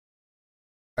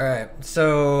Alright,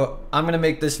 so I'm going to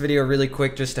make this video really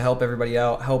quick just to help everybody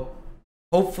out,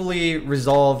 hopefully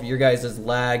resolve your guys'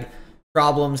 lag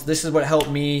problems. This is what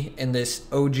helped me in this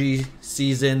OG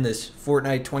season, this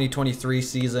Fortnite 2023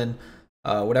 season,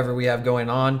 whatever we have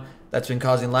going on that's been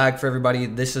causing lag for everybody.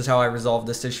 This is how I resolved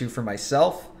this issue for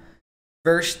myself.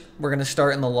 First, we're going to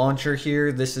start in the launcher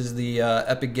here. This is the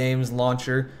Epic Games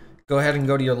launcher. Go ahead and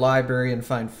go to your library and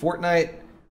find Fortnite.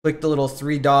 Click the little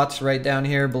three dots right down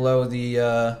here below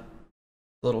the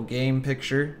little game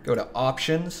picture. Go to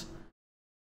options.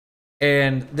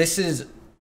 And this is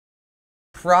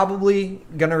probably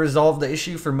going to resolve the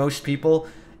issue for most people.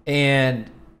 And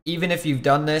even if you've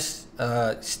done this,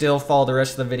 still follow the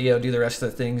rest of the video, do the rest of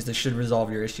the things. This should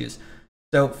resolve your issues.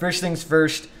 So first things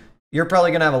first, you're probably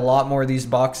going to have a lot more of these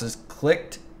boxes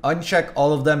clicked. Uncheck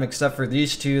all of them except for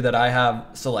these two that I have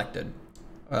selected.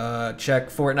 Check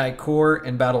Fortnite Core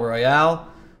and Battle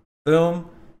Royale. Boom.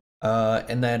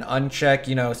 And then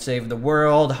uncheck, Save the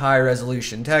World, High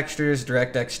Resolution Textures,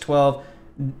 DirectX 12.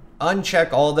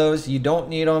 Uncheck all those. You don't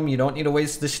need them. You don't need to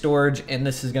waste the storage, and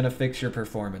this is going to fix your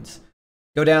performance.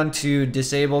 Go down to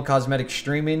Disable Cosmetic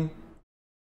Streaming.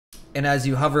 And as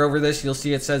you hover over this, you'll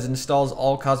see it says installs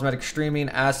all cosmetic streaming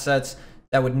assets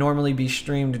that would normally be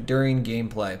streamed during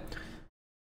gameplay.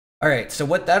 Alright, so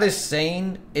what that is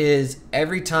saying is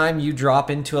every time you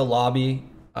drop into a lobby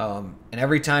and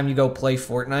every time you go play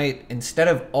Fortnite, instead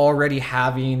of already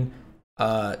having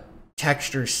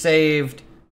textures saved,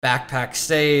 backpacks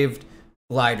saved,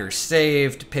 gliders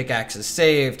saved, pickaxes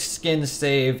saved, skins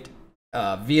saved,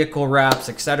 vehicle wraps,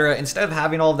 etc., instead of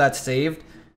having all of that saved,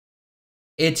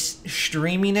 it's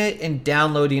streaming it and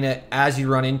downloading it as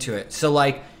you run into it. So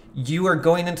like, you are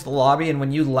going into the lobby, and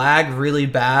when you lag really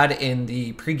bad in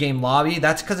the pregame lobby,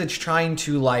 that's because it's trying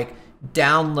to like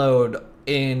download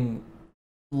in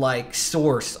like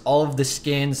source all of the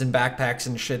skins and backpacks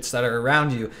and shits that are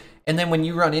around you. And then when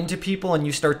you run into people and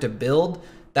you start to build,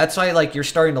 that's why like you're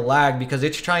starting to lag, because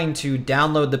it's trying to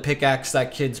download the pickaxe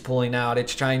that kid's pulling out.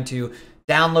 It's trying to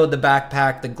download the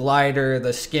backpack, the glider,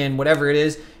 the skin, whatever it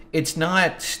is. It's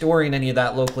not storing any of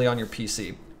that locally on your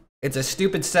PC. It's a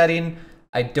stupid setting.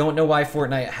 I don't know why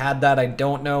Fortnite had that. I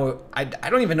don't know. I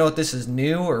don't even know if this is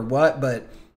new or what, but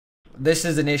this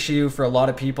is an issue for a lot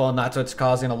of people, and that's what's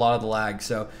causing a lot of the lag.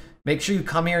 So make sure you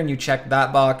come here and you check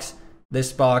that box,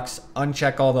 this box,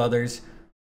 uncheck all the others,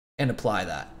 and apply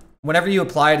that. Whenever you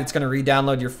apply it, it's going to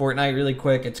re-download your Fortnite really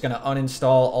quick. It's going to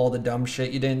uninstall all the dumb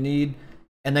shit you didn't need,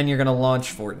 and then you're going to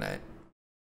launch Fortnite.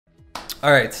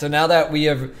 Alright, so now that we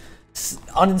have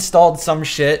uninstalled some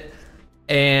shit,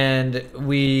 and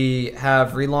we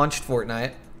have relaunched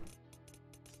Fortnite,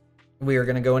 we are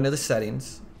going to go into the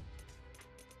settings.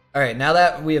 Alright, now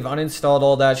that we have uninstalled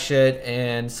all that shit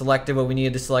and selected what we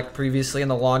needed to select previously in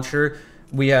the launcher,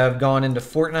 we have gone into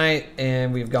Fortnite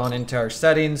and we've gone into our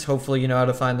settings. Hopefully you know how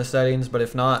to find the settings, but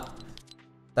if not,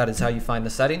 that is how you find the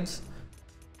settings.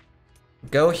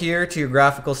 Go here to your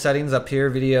graphical settings up here,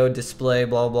 video, display,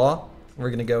 blah, blah. We're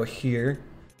going to go here.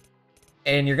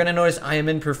 And you're going to notice I am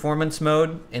in performance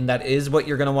mode, and that is what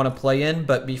you're going to want to play in.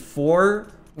 But before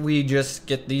we just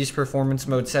get these performance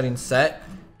mode settings set,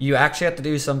 you actually have to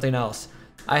do something else.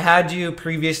 I had you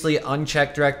previously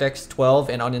uncheck DirectX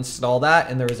 12 and uninstall that,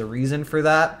 and there was a reason for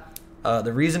that.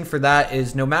 The reason for that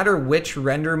is no matter which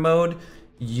render mode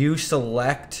you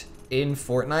select in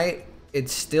Fortnite, it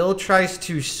still tries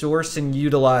to source and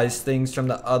utilize things from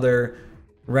the other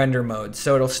render modes.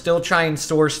 So it'll still try and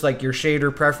source like your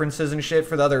shader preferences and shit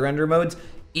for the other render modes,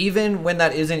 even when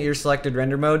that isn't your selected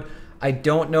render mode. I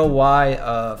don't know why.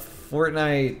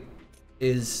 Fortnite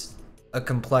is a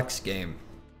complex game.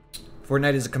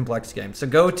 Fortnite is a complex game. So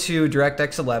go to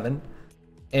DirectX 11,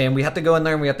 and we have to go in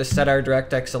there and we have to set our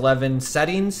DirectX 11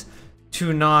 settings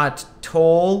to not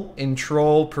toll and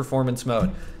troll performance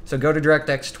mode. So go to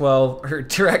DirectX 12 or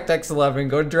DirectX 11,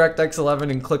 go to DirectX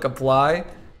 11 and click apply,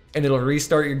 and it'll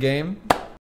restart your game.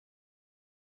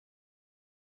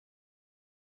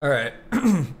 Alright,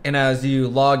 and as you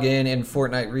log in and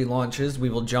Fortnite relaunches, we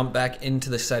will jump back into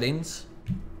the settings.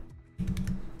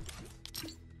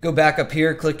 Go back up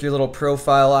here, click your little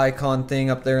profile icon thing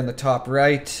up there in the top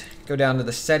right. Go down to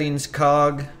the settings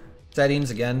cog.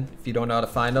 Settings again, if you don't know how to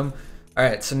find them.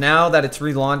 Alright, so now that it's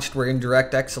relaunched, we're in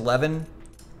DirectX 11.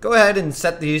 Go ahead and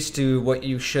set these to what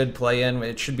you should play in.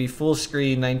 It should be full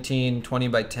screen, 1920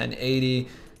 by 1080,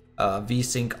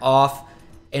 VSync off.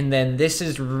 And then this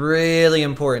is really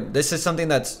important. This is something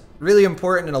that's really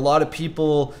important, and a lot of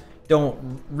people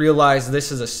don't realize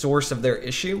this is a source of their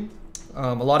issue.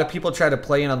 A lot of people try to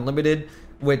play in unlimited,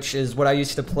 which is what I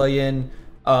used to play in,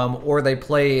 or they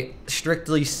play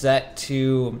strictly set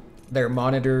to their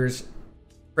monitors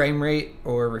frame rate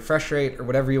or refresh rate or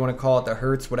whatever you want to call it, the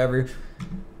hertz, whatever.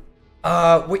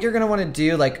 What you're going to want to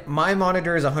do, like my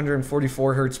monitor is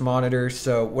 144 hertz monitor,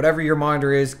 so whatever your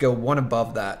monitor is, go one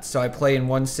above that. So I play in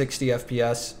 160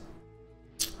 FPS.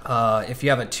 If you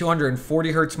have a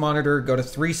 240 hertz monitor, go to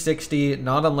 360,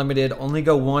 not unlimited, only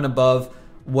go one above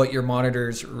what your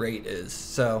monitor's rate is.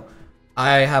 So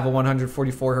I have a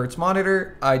 144 hertz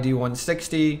monitor, I do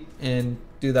 160 and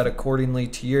do that accordingly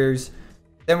to yours.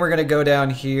 Then we're going to go down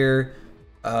here,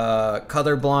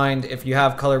 colorblind. If you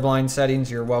have colorblind settings,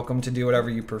 you're welcome to do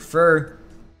whatever you prefer.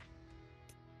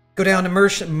 Go down to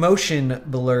motion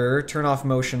blur, turn off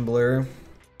motion blur.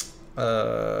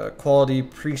 Quality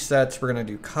presets, we're going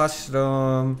to do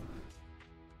custom.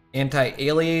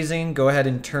 Anti-aliasing, go ahead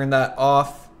and turn that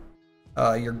off.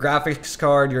 Your graphics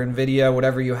card, your NVIDIA,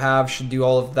 whatever you have should do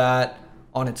all of that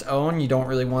on its own. You don't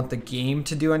really want the game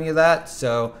to do any of that,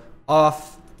 so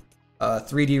off.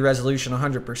 3D resolution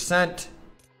 100%.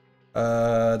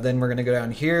 Then we're going to go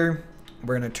down here.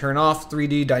 We're going to turn off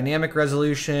 3D dynamic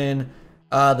resolution.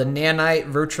 The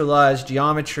nanite virtualized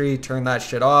geometry, turn that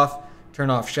shit off.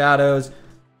 Turn off shadows.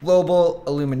 Global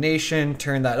illumination,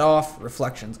 turn that off.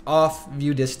 Reflections off.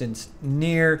 View distance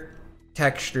near.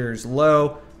 Textures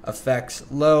low.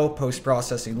 Effects low.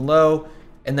 Post-processing low.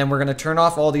 And then we're going to turn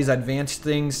off all these advanced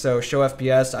things. So show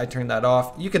FPS, I turn that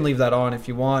off. You can leave that on if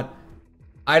you want.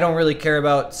 I don't really care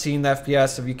about seeing the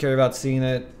FPS. If you care about seeing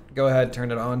it, go ahead,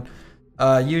 turn it on.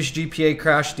 Use GPA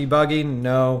crash debugging,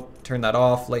 no, turn that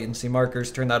off. Latency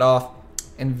markers, turn that off.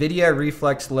 NVIDIA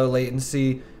reflex low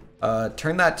latency,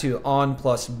 turn that to on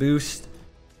plus boost.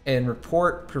 And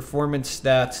report performance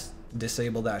stats,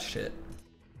 disable that shit.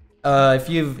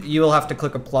 You will have to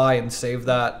click apply and save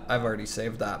that. I've already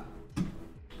saved that.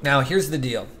 Now here's the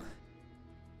deal.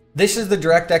 This is the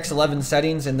DirectX 11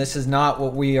 settings, and this is not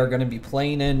what we are going to be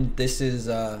playing in. This is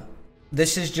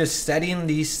just setting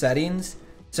these settings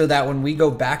so that when we go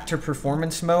back to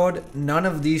performance mode, none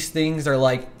of these things are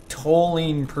like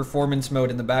tolling performance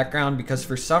mode in the background, because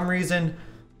for some reason,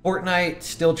 Fortnite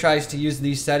still tries to use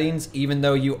these settings even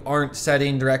though you aren't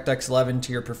setting DirectX 11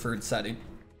 to your preferred setting.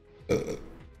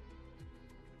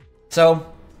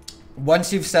 So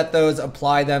once you've set those,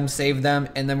 apply them, save them,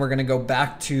 and then we're going to go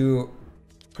back to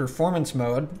performance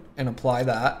mode and apply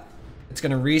that. It's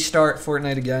going to restart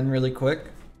Fortnite again really quick.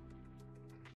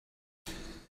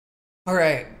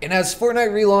 Alright, and as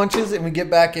Fortnite relaunches and we get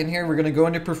back in here, we're going to go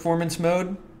into performance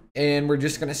mode, and we're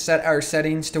just going to set our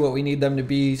settings to what we need them to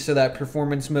be so that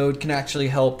performance mode can actually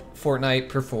help Fortnite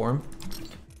perform.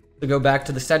 So go back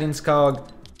to the settings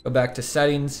cog, go back to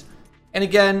settings, and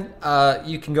again,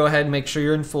 you can go ahead and make sure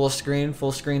you're in full screen.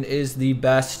 Full screen is the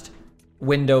best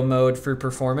window mode for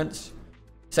performance.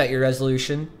 Set your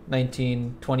resolution,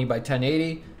 1920 by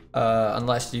 1080,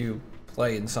 unless you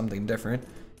play in something different.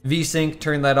 VSync,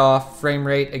 turn that off. Frame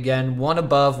rate, again, one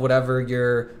above whatever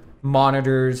your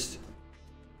monitor's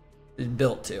is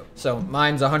built to. So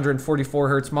mine's 144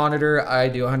 hertz monitor. I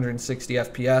do 160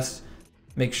 FPS.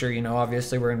 Make sure you know,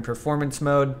 obviously, we're in performance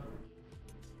mode.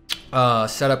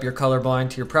 Set up your colorblind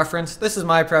to your preference. This is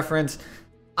my preference.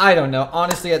 I don't know.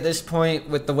 Honestly, at this point,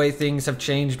 with the way things have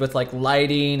changed with like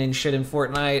lighting and shit in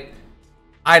Fortnite,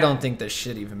 I don't think this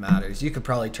shit even matters. You could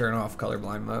probably turn off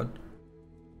colorblind mode.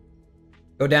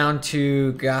 Go down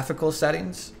to graphical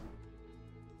settings.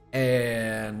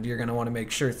 And you're going to want to make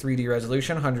sure 3D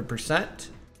resolution, 100%.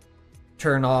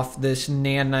 Turn off this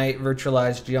nanite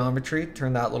virtualized geometry.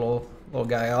 Turn that little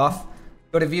guy off.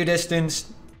 Go to view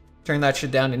distance. Turn that shit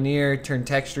down to near. Turn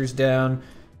textures down.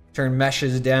 Turn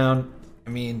meshes down. I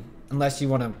mean, unless you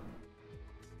want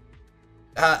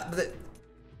to...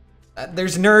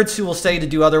 there's nerds who will say to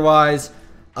do otherwise.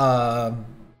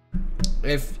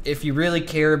 If you really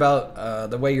care about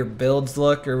the way your builds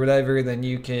look or whatever, then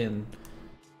you can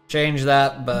change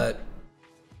that. But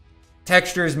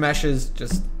textures, meshes,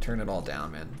 just turn it all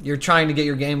down, man. You're trying to get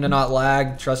your game to not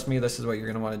lag. Trust me, this is what you're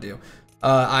going to want to do.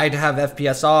 I'd have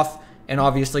FPS off, and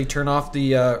obviously turn off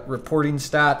the reporting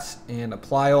stats and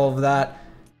apply all of that.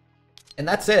 And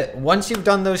that's it. Once you've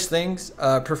done those things,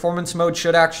 performance mode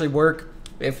should actually work.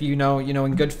 If you know,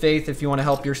 in good faith, if you want to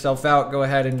help yourself out, go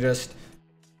ahead and just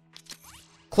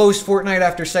close Fortnite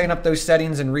after setting up those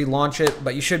settings and relaunch it.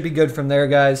 But you should be good from there,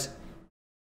 guys.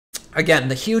 Again,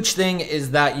 the huge thing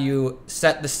is that you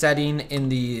set the setting in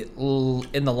the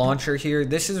launcher here.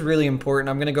 This is really important.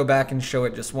 I'm gonna go back and show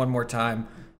it just one more time.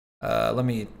 Let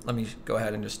me go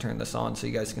ahead and just turn this on so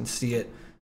you guys can see it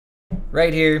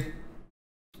right here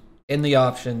in the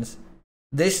options.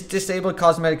 This disabled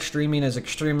cosmetic streaming is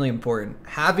extremely important.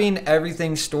 Having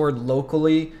everything stored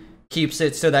locally keeps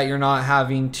it so that you're not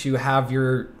having to have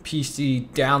your PC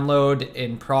download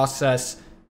and process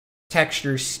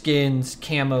textures, skins,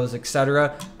 camos,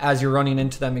 etc. as you're running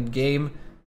into them in game.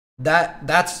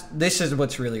 This is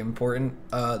what's really important.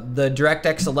 The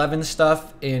DirectX 11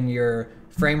 stuff in your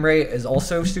frame rate is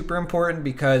also super important,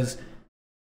 because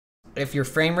if your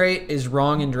frame rate is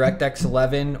wrong in DirectX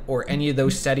 11 or any of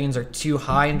those settings are too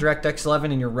high in DirectX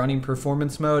 11 and you're running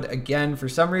performance mode, again, for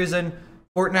some reason,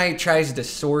 Fortnite tries to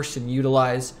source and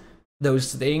utilize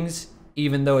those things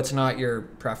even though it's not your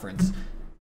preference.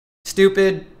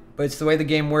 Stupid, but it's the way the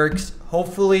game works.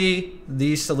 Hopefully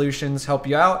these solutions help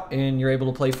you out and you're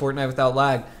able to play Fortnite without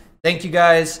lag. Thank you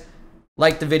guys.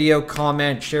 Like the video,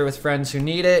 comment, share with friends who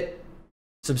need it.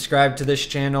 Subscribe to this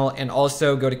channel, and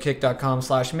also go to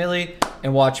kick.com/Millie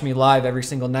and watch me live every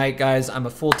single night, guys. I'm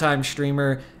a full-time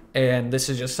streamer, and this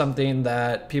is just something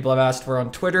that people have asked for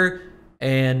on Twitter,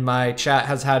 and my chat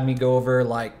has had me go over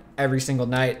like every single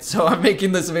night. So I'm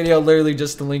making this video literally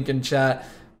just to link in chat.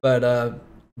 But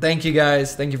thank you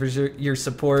guys. Thank you for your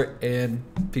support, and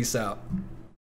peace out.